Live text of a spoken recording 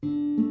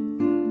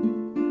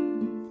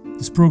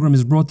This program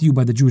is brought to you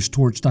by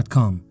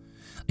thejewishtorch.com,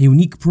 a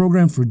unique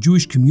program for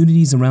Jewish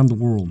communities around the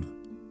world.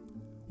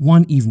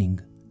 One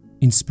evening,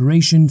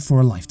 inspiration for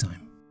a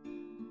lifetime.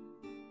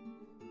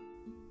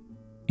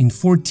 In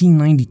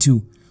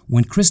 1492,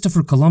 when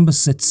Christopher Columbus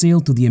set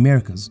sail to the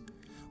Americas,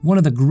 one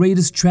of the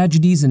greatest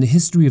tragedies in the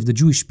history of the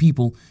Jewish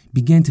people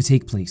began to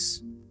take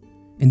place.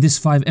 In this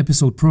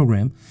 5-episode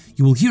program,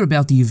 you will hear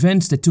about the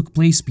events that took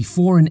place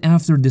before and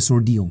after this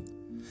ordeal,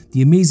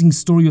 the amazing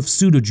story of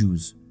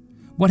pseudo-Jews,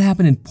 what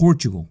happened in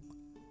Portugal,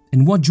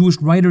 and what Jewish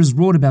writers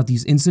wrote about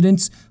these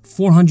incidents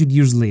 400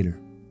 years later.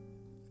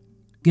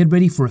 Get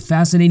ready for a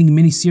fascinating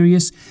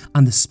mini-series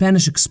on the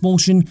Spanish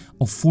Expulsion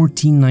of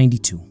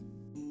 1492.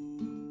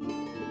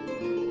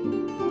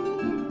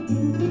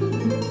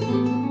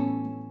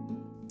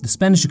 The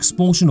Spanish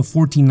Expulsion of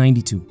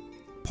 1492,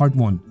 Part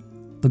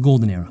 1, The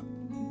Golden Era.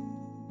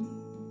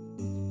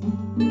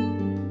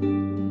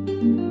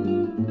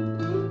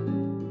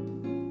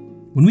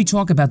 When we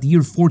talk about the year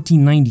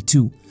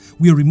 1492,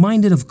 we are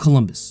reminded of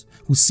Columbus,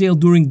 who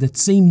sailed during that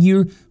same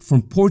year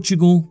from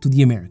Portugal to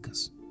the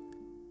Americas.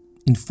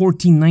 In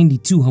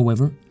 1492,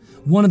 however,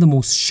 one of the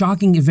most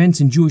shocking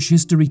events in Jewish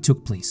history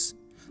took place,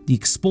 the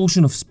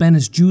expulsion of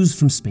Spanish Jews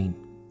from Spain.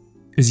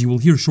 As you will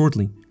hear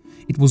shortly,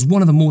 it was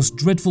one of the most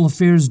dreadful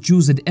affairs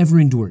Jews had ever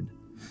endured,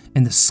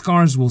 and the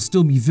scars will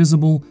still be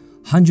visible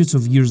hundreds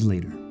of years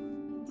later.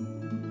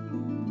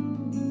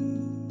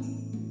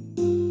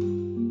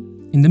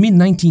 In the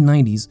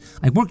mid-1990s,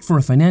 I worked for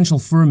a financial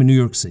firm in New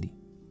York City.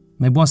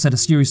 My boss had a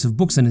series of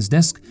books on his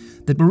desk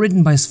that were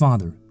written by his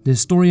father, the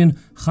historian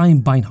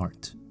Chaim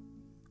Beinhart.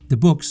 The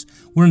books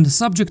were on the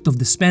subject of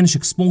the Spanish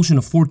Expulsion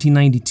of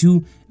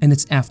 1492 and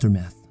its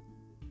aftermath.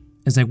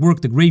 As I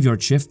worked the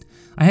graveyard shift,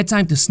 I had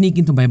time to sneak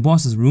into my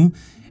boss's room,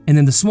 and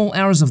in the small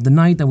hours of the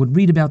night I would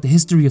read about the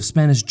history of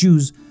Spanish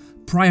Jews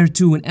prior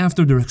to and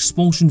after their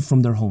expulsion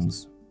from their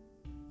homes.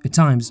 At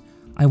times,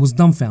 I was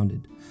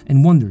dumbfounded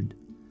and wondered,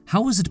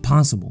 how is it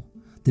possible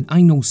that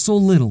I know so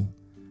little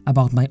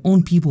about my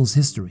own people's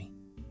history?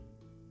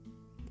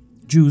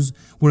 Jews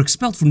were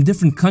expelled from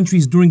different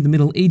countries during the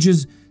Middle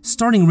Ages,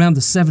 starting around the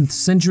 7th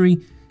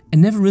century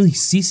and never really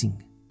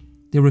ceasing.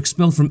 They were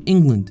expelled from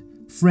England,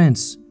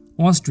 France,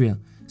 Austria,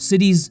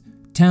 cities,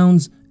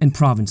 towns, and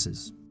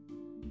provinces.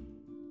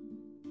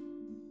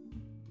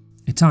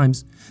 At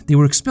times, they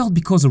were expelled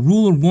because a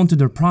ruler wanted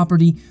their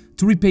property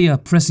to repay a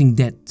pressing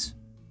debt.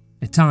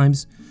 At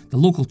times, the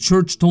local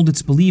church told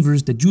its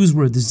believers that Jews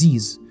were a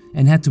disease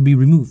and had to be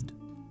removed.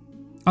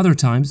 Other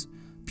times,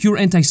 pure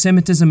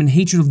anti-Semitism and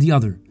hatred of the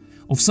other,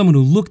 of someone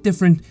who looked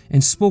different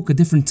and spoke a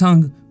different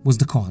tongue, was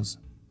the cause.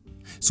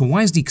 So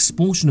why is the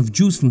expulsion of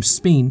Jews from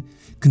Spain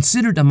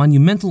considered a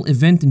monumental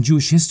event in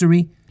Jewish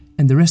history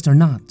and the rest are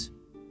not?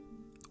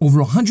 Over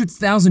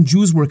 100,000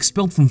 Jews were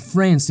expelled from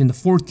France in the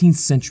 14th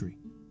century,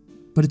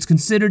 but it's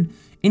considered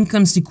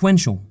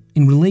inconsequential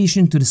in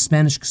relation to the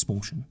Spanish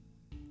expulsion.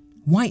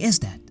 Why is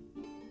that?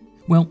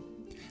 Well,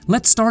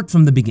 let's start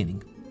from the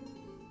beginning.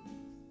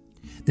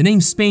 The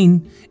name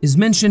Spain is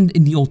mentioned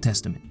in the Old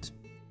Testament.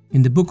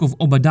 In the book of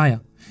Obadiah,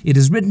 it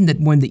is written that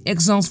when the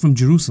exiles from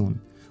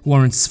Jerusalem, who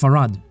are in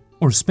Sfarad,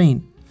 or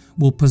Spain,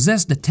 will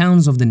possess the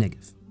towns of the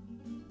Negev.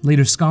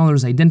 Later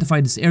scholars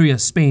identified this area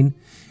as Spain,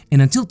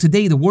 and until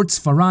today the word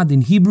Sfarad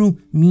in Hebrew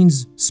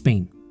means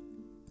Spain.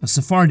 A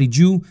Sephardi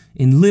Jew,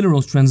 in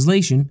literal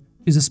translation,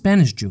 is a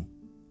Spanish Jew.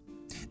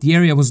 The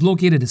area was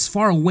located as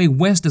far away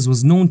west as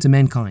was known to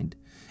mankind,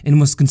 and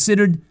was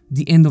considered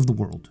the end of the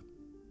world.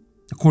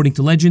 According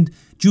to legend,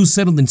 Jews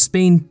settled in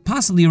Spain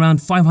possibly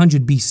around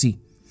 500 BC,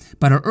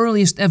 but our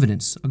earliest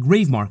evidence, a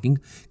grave marking,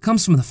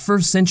 comes from the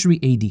 1st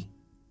century AD.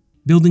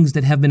 Buildings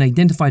that have been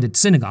identified as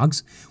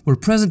synagogues were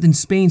present in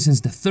Spain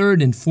since the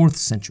 3rd and 4th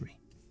century.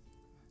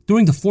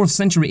 During the 4th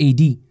century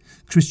AD,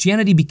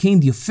 Christianity became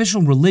the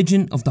official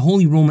religion of the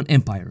Holy Roman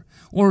Empire,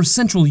 or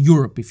Central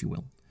Europe if you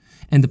will,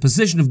 and the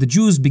position of the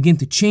Jews began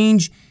to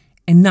change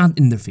and not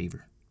in their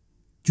favor.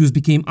 Jews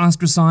became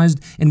ostracized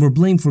and were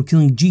blamed for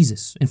killing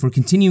Jesus and for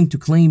continuing to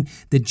claim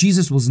that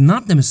Jesus was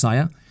not the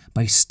Messiah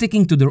by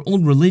sticking to their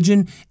old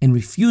religion and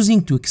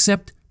refusing to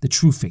accept the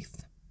true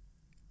faith.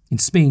 In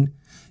Spain,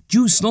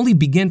 Jews slowly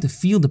began to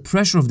feel the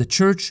pressure of the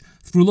church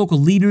through local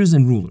leaders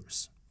and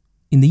rulers.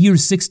 In the year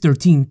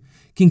 613,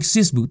 King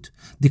Sisbut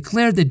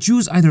declared that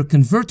Jews either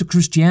convert to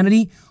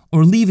Christianity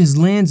or leave his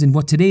lands in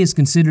what today is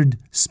considered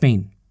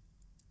Spain.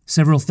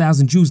 Several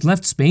thousand Jews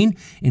left Spain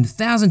and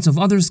thousands of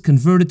others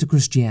converted to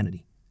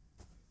Christianity.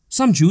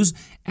 Some Jews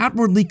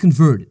outwardly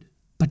converted,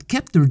 but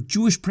kept their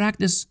Jewish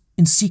practice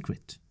in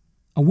secret,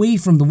 away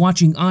from the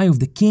watching eye of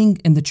the king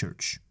and the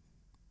church.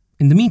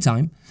 In the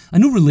meantime, a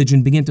new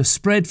religion began to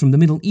spread from the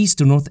Middle East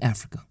to North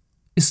Africa,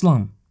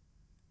 Islam.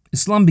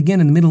 Islam began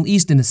in the Middle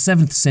East in the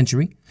 7th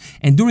century,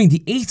 and during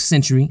the 8th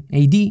century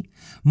AD,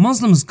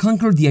 Muslims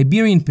conquered the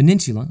Iberian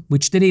Peninsula,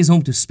 which today is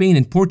home to Spain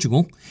and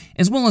Portugal,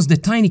 as well as the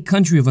tiny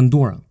country of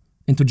Andorra,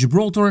 and to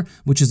Gibraltar,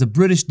 which is a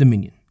British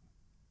dominion.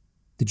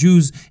 The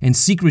Jews and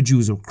secret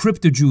Jews or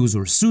crypto-Jews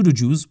or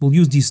pseudo-Jews, we'll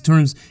use these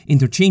terms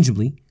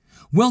interchangeably,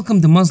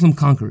 welcomed the Muslim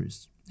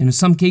conquerors and in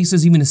some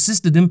cases even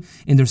assisted them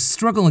in their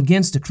struggle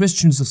against the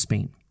Christians of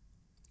Spain.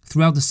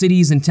 Throughout the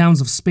cities and towns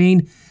of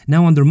Spain,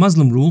 now under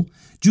Muslim rule,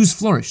 Jews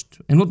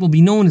flourished in what will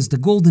be known as the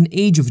golden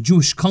age of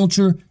Jewish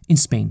culture in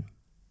Spain.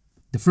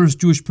 The first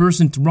Jewish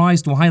person to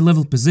rise to a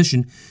high-level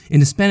position in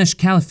the Spanish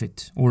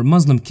Caliphate, or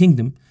Muslim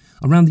kingdom,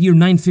 around the year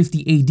 950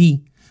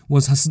 AD,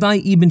 was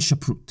Hasdai ibn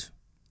Shaprut.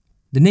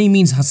 The name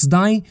means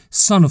Hasdai,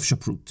 son of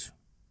Shaprut.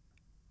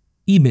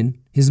 Ibn,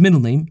 his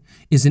middle name,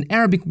 is an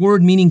Arabic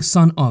word meaning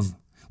son of,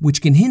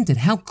 which can hint at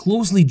how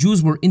closely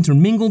Jews were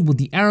intermingled with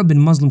the Arab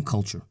and Muslim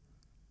culture.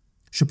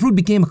 Shaprut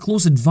became a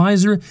close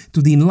advisor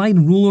to the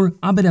enlightened ruler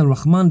Abd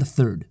al-Rahman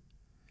III.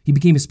 He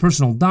became his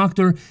personal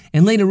doctor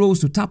and later rose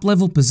to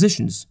top-level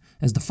positions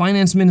as the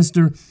finance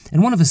minister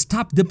and one of his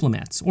top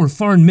diplomats, or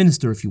foreign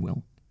minister if you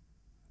will.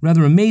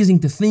 Rather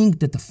amazing to think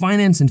that the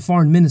finance and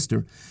foreign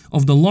minister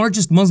of the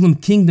largest Muslim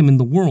kingdom in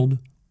the world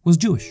was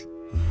Jewish.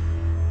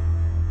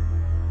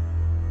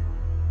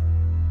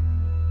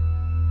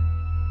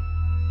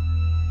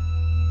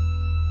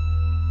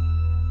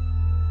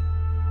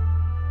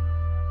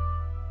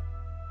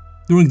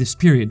 During this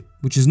period,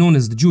 which is known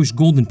as the Jewish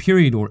Golden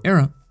Period or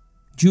era,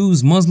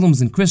 Jews,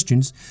 Muslims, and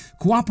Christians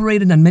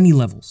cooperated on many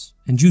levels,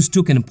 and Jews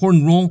took an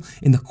important role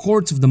in the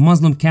courts of the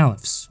Muslim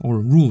caliphs, or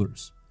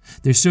rulers.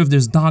 They served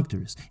as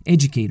doctors,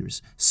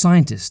 educators,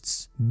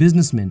 scientists,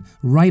 businessmen,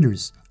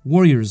 writers,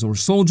 warriors or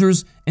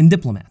soldiers, and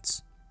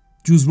diplomats.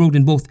 Jews wrote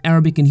in both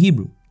Arabic and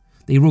Hebrew.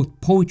 They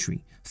wrote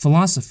poetry,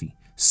 philosophy,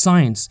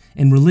 science,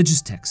 and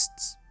religious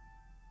texts.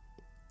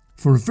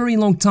 For a very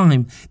long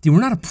time, they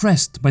were not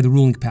oppressed by the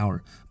ruling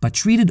power, but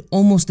treated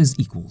almost as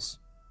equals.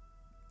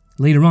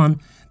 Later on,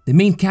 the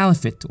main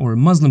caliphate, or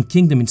Muslim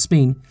kingdom in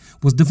Spain,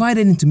 was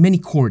divided into many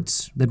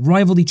courts that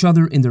rivaled each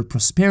other in their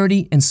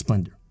prosperity and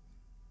splendor.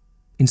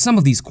 In some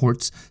of these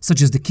courts,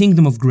 such as the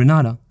Kingdom of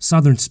Granada,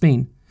 southern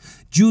Spain,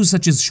 Jews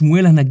such as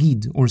Shmuel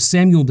HaNagid, or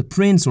Samuel the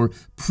Prince, or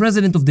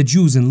President of the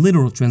Jews in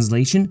literal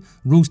translation,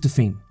 rose to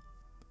fame.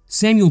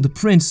 Samuel the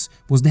Prince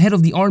was the head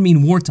of the army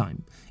in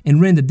wartime and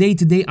ran the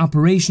day-to-day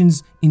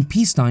operations in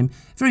peacetime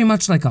very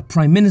much like a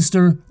prime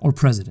minister or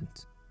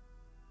president.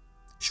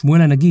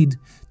 Shmuel HaNagid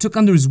took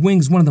under his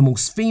wings one of the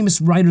most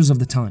famous writers of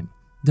the time,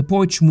 the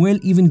poet Shmuel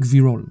ibn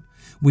Gvirol,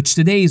 which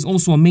today is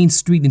also a main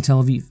street in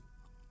Tel Aviv.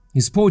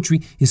 His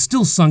poetry is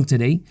still sung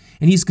today,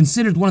 and he is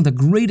considered one of the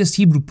greatest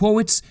Hebrew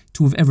poets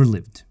to have ever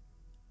lived.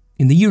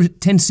 In the year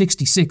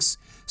 1066,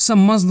 some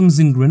Muslims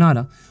in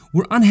Granada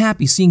were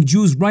unhappy seeing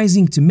Jews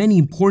rising to many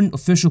important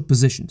official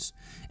positions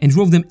and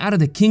drove them out of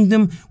the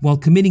kingdom while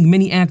committing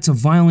many acts of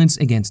violence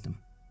against them.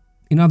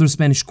 In other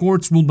Spanish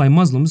courts ruled by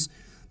Muslims,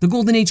 the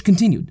Golden Age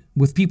continued,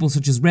 with people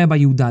such as Rabbi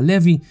Yehuda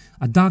Halevi,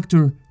 a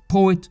doctor,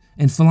 poet,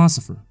 and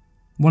philosopher,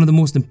 one of the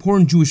most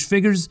important Jewish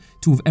figures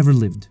to have ever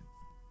lived.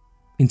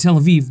 In Tel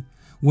Aviv,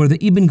 where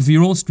the Ibn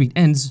Gvirol Street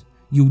ends,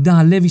 Yehuda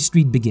Halevi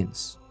Street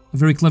begins, a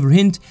very clever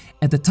hint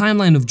at the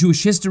timeline of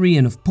Jewish history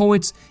and of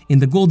poets in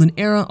the golden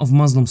era of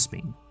Muslim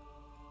Spain.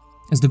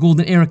 As the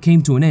golden era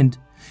came to an end,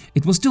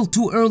 it was still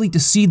too early to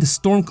see the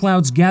storm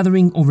clouds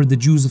gathering over the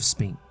Jews of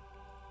Spain,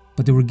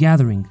 but they were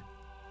gathering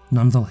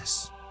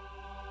nonetheless.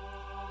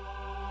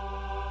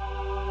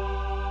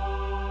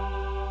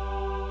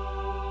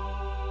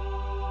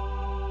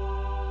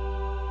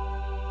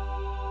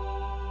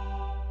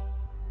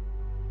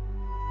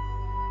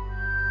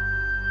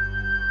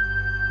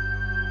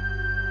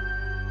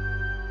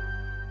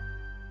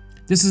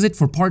 This is it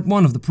for part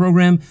 1 of the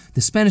program,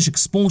 The Spanish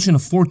Expulsion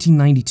of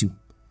 1492.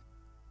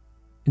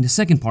 In the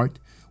second part,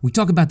 we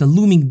talk about the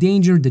looming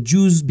danger the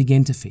Jews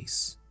began to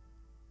face.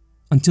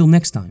 Until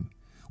next time,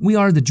 we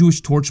are the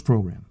Jewish Torch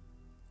program.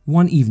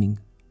 One evening,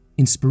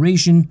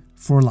 inspiration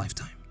for a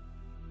lifetime.